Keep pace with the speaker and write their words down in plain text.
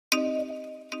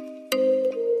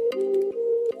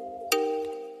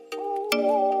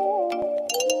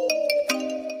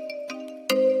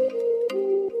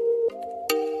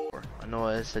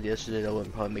I said yesterday, I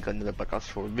would probably make another Black Ops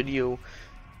 4 video,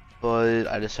 but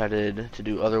I decided to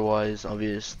do otherwise,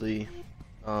 obviously.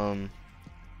 Let's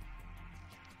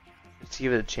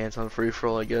give it a chance on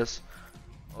free-for-all, I guess.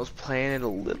 I was playing it a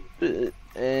little bit,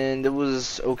 and it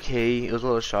was okay. It was a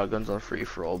lot of shotguns on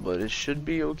free-for-all, but it should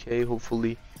be okay,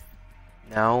 hopefully.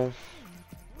 Now,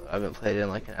 I haven't played it in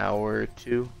like an hour or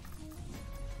two.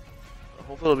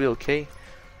 Hopefully it'll be okay.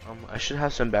 I should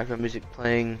have some background music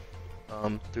playing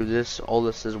through all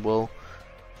this as well.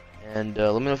 And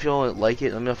let me know if y'all like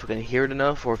it. Let me know if I can hear it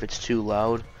enough or if it's too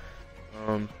loud.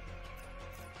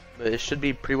 But it should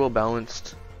be pretty well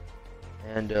balanced.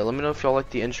 And let me know if y'all like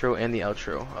the intro and the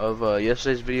outro of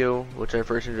yesterday's video, which I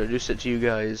first introduced it to you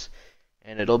guys.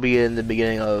 And it'll be in the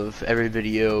beginning of every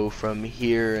video from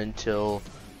here until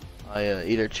I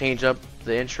either change up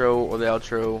the intro or the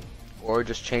outro, or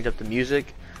just change up the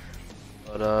music.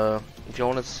 But if you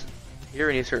want to hear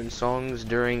any certain songs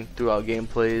throughout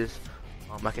gameplays,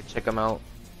 I can check them out.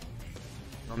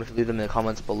 If you leave them in the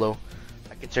comments below,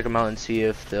 I can check them out and see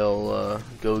if they'll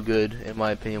go good, in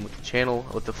my opinion, with the channel,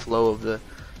 with the flow of the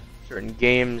certain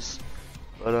games.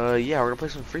 But yeah, we're gonna play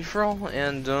some free-for-all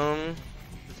and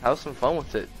just have some fun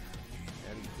with it,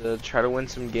 and try to win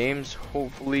some games.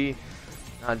 Hopefully,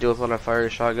 not deal with a lot of fire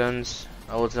shotguns.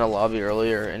 I was in a lobby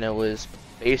earlier, and it was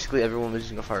basically everyone was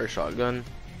using a fire shotgun,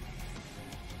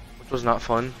 which was not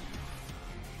fun.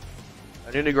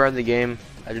 I need to grind the game.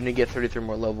 I do need to get 33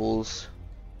 more levels.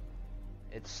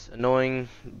 It's annoying,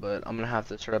 but I'm gonna have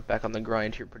to start up back on the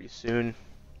grind here pretty soon.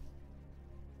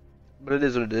 But it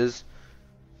is what it is.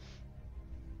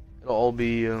 It'll all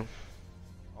be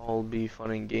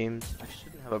fun and games. I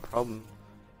shouldn't have a problem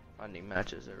finding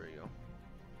matches. There we go.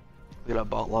 We got a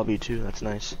bot lobby too. That's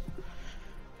nice.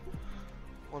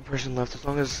 One person left. As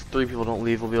long as 3 people don't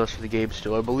leave, we'll be left for the game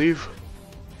still, I believe.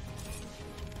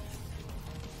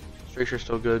 Streaks are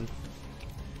still good. Make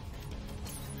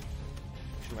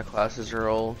sure my classes are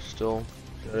all still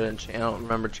good, and I don't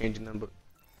remember changing them, but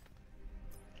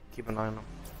keep an eye on them.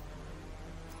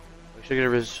 We should get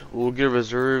we'll get a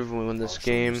reserve when we win this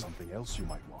game. Else you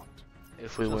might want.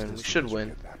 If we win, we should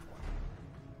win.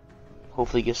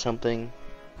 Hopefully get something.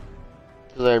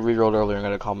 Because I rerolled earlier and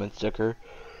got a comment sticker.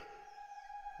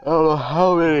 I don't know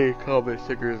how many comment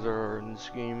stickers there are in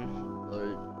this game,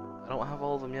 but I don't have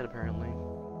all of them yet apparently.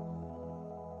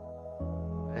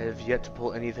 I have yet to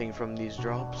pull anything from these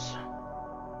drops.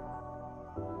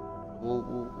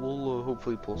 We'll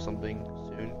hopefully pull something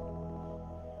soon.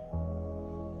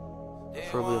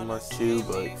 Preferably a Mark II,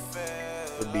 but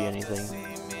could be anything.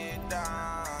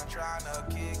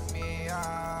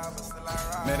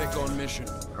 Medic on mission.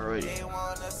 Alrighty.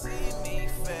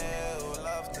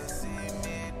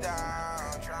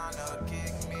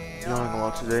 Yawning a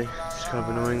lot today. It's kind of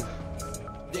annoying.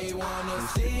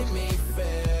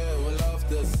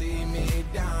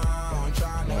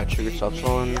 My trigger stops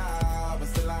on.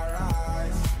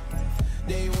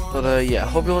 But yeah,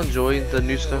 hope you'll enjoy the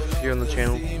new stuff here on the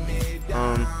channel.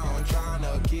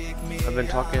 I've been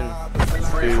talking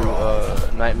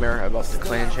to Nightmare about the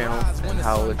clan channel and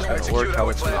how it's gonna work, how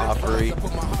it's gonna operate,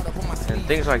 and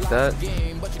things like that.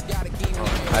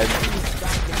 I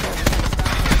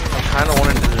kind of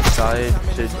wanted to decide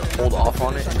to hold off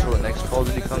on it until the next Call of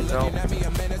Duty comes out,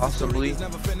 possibly.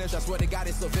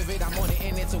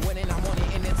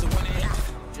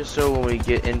 Just so when we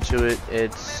get into it,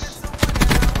 it's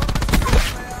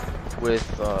with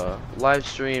live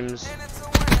streams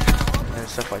and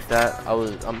stuff like that.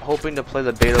 I'm hoping to play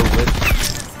the beta with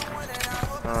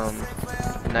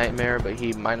Nightmare, but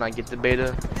he might not get the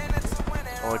beta,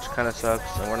 which kind of sucks,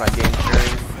 and we're not game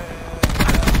sharing.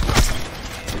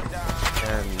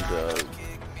 And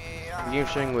game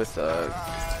sharing with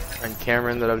friend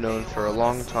Cameron that I've known for a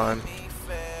long time,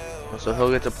 so he'll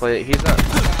get to play it. He's not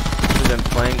been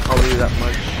playing Call of Duty that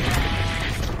much,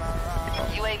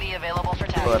 UAV available for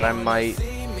task. but I might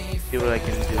see what I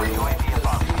can do.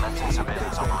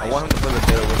 I want him to play the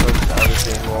beta with us,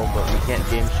 obviously, as well, but we can't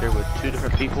game share with 2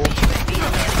 different people.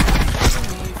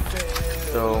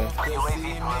 So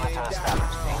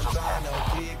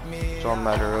it's all a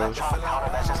matter of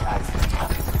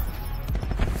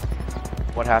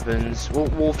what happens.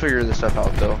 We'll figure this stuff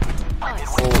out though.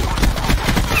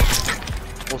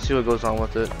 We'll see what goes on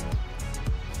with it.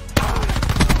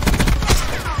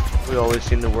 We always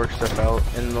seem to work stuff out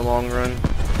in the long run,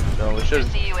 so it should.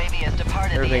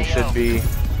 Everything should be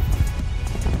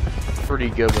pretty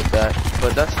good with that.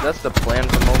 But that's the plan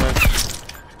for the moment.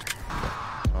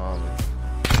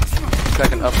 So I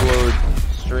can upload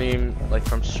stream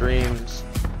from streams.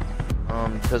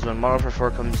 Because when Modern Warfare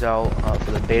 4 comes out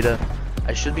for the beta,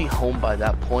 I should be home by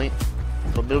that point.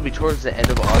 it'll be towards the end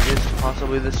of August,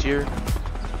 possibly this year.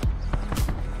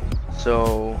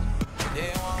 So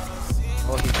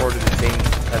I'm looking forward to the thing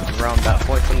at around that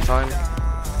point sometime,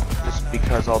 just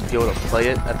because I'll be able to play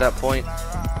it at that point.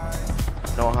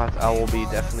 I will be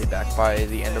definitely back by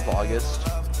the end of August.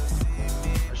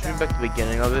 I should be back at the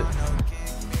beginning of it,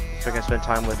 so I can spend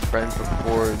time with friends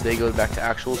before they go back to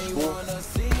actual school.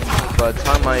 By the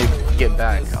time I get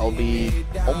back, I'll be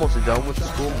almost done with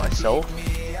school myself.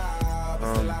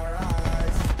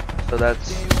 So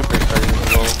that's super exciting as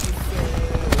well.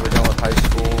 We're done with high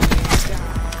school,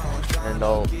 and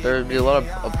there'll be a lot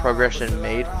of progression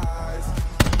made.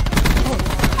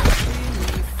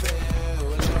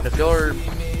 If y'all are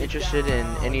interested in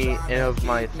any of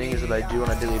my things that I do on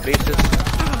a daily basis,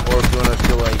 or if you want to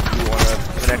feel like you want to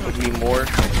connect with me more,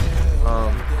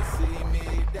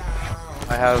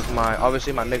 I have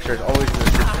obviously my Mixer is always in the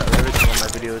description of every single one of my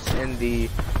videos. In the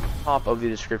top of the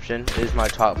description is my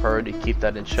top priority. Keep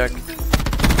that in check.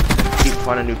 Keep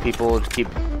finding new people. Keep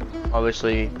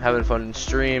obviously having fun in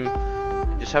stream.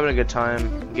 Just having a good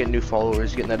time. Getting new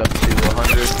followers. Getting that up to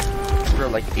 100. We're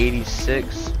at like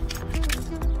 86.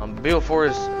 BO4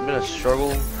 has been a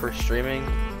struggle for streaming,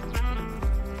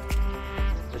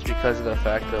 just because of the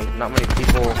fact of not many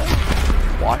people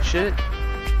watch it.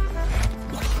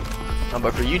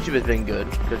 But for YouTube it's been good,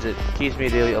 because it keeps me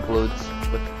daily uploads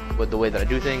with the way that I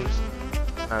do things.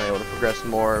 I'm able to progress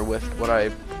more with what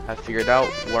I have figured out,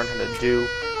 learn how to do.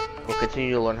 We'll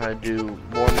continue to learn how to do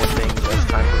more and more things as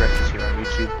time progresses here on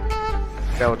YouTube.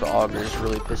 That with the augers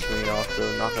really pissed me off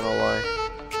though, not gonna lie.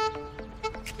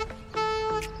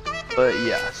 But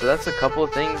yeah, so that's a couple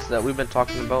of things that we've been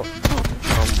talking about.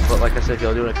 But like I said, if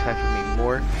y'all do want to connect with me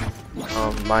more,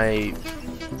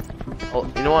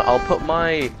 you know what? I'll put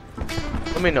my.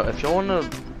 Let me know if y'all want to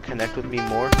connect with me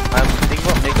more. I'm thinking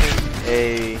about making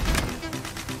a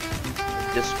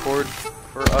Discord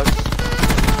for us.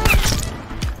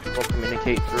 We'll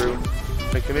communicate through.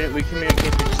 We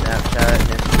communicate through Snapchat and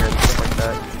Instagram and stuff like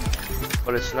that.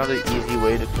 But it's not an easy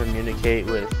way to communicate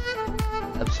with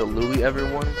absolutely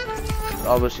everyone.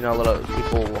 Obviously not a lot of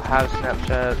people will have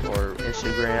Snapchat or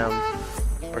Instagram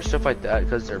or stuff like that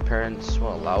because their parents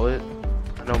won't allow it.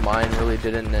 I know mine really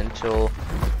didn't until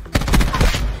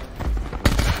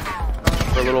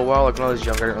for a little while. Like when I was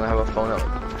younger, I didn't really have a phone that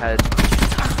had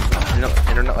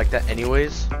internet like that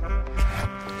anyways.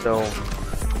 So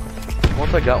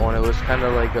once I got one, it was kind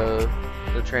of like the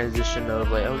transition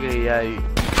of like, okay, yeah, you're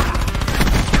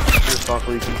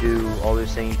responsible, you can do all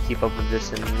this thing, keep up with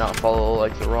this and not follow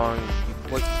like the wrong,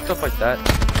 like stuff like that.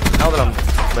 Now that I'm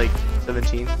like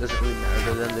 17, it doesn't really matter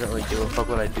to them. They don't really give a fuck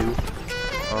what I do.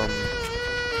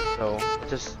 So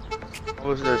just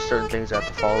obviously there's certain things I have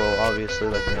to follow, obviously,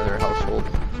 like any other household.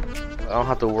 I don't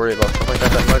have to worry about stuff like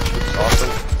that much, which is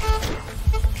awesome.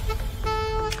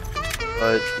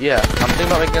 But yeah, I'm thinking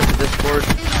about making us a Discord.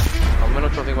 Let me know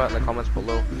what you're thinking about in the comments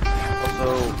below.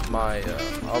 Also,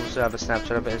 obviously I have a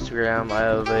Snapchat, I have an Instagram, I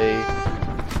have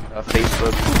a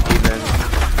Facebook even.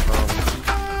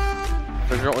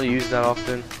 I don't really use that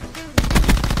often.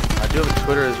 I do have a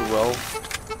Twitter as well.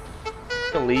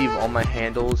 I can leave all my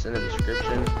handles in the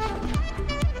description.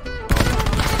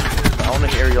 I want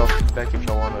to hear y'all's feedback if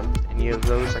y'all want any of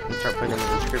those. I can start putting them in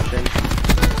the description.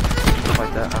 Stuff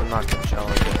like that. I'm not gonna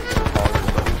challenge it.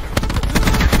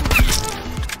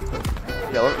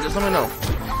 Yeah, just let me know.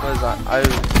 Because I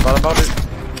thought about it.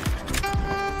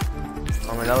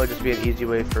 I mean, that would just be an easy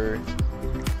way for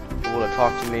people to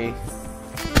talk to me,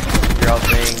 figure out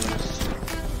things.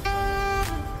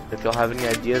 If y'all have any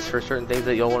ideas for certain things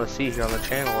that y'all want to see here on the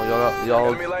channel,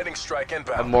 y'all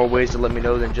have more ways to let me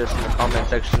know than just in the comment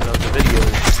section of the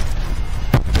videos.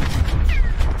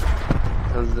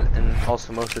 And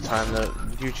also most of the time,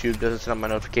 YouTube doesn't send out my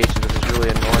notifications, which is really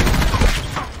annoying.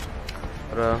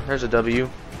 But there's a W.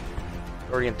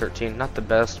 Oregon 13, not the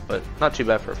best, but not too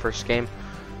bad for a first game.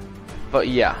 But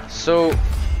yeah, so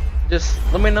just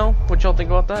let me know what y'all think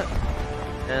about that,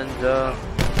 and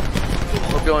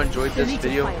hope y'all enjoyed this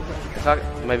video. In fact,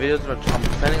 my videos, I'm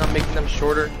planning on making them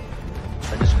shorter,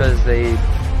 just because they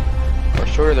are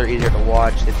shorter, they're easier to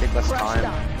watch, they take less time.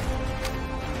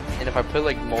 And if I play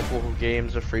like multiple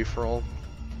games of free-for-all,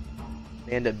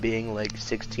 they end up being like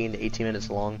 16 to 18 minutes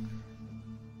long.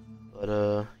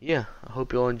 But yeah, I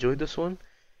hope y'all enjoyed this one,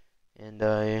 and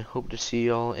I hope to see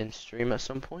y'all in stream at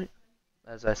some point.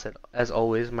 As I said, as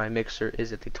always, my Mixer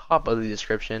is at the top of the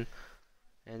description,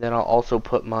 and then I'll also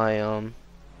put my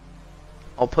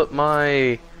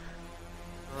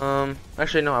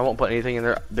actually no, I won't put anything in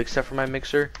there except for my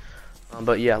Mixer.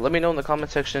 But yeah, let me know in the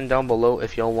comment section down below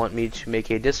if y'all want me to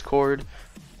make a Discord,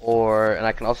 and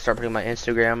I can also start putting my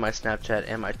Instagram, my Snapchat,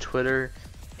 and my Twitter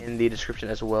in the description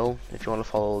as well. If you want to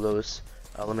follow those,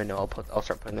 let me know. I'll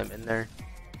start putting them in there.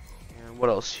 And what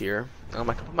else here? I can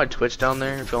put my Twitch down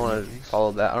there if you want to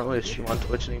follow that. I don't really stream on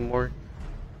Twitch anymore.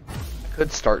 I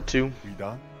could start to. We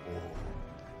done?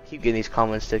 Keep getting these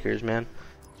comment stickers, man.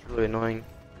 It's really annoying.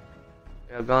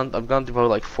 Yeah, I've gone through probably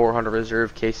like 400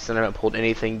 reserve cases and I haven't pulled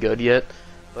anything good yet.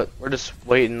 But we're just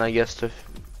waiting, I guess, to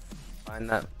find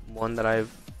that one that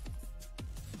I've.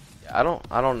 Yeah, I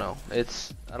don't know.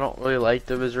 I don't really like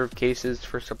the reserve cases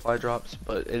for supply drops,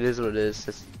 but it is what it is.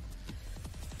 It's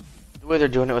the way they're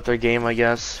doing it with their game, I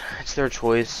guess. It's their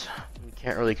choice. You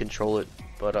can't really control it.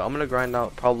 But I'm gonna grind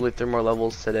out probably 3 more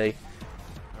levels today.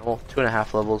 Well,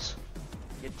 2.5 levels.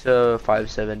 Get to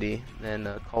 570 and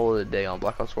call it a day on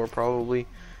Black Ops 4 probably.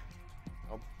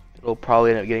 It'll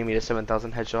probably end up getting me to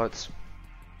 7,000 headshots.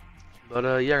 But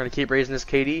yeah, I'm gonna keep raising this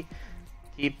KD.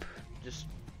 Keep just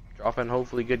dropping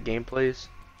hopefully good gameplays.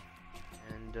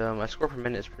 And my score per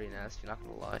minute is pretty nasty, not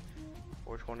gonna lie.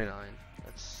 429.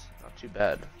 That's not too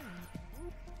bad.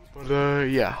 But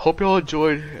yeah, hope y'all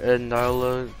enjoyed, and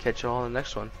I'll catch y'all on the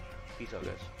next one. Peace out,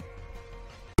 guys.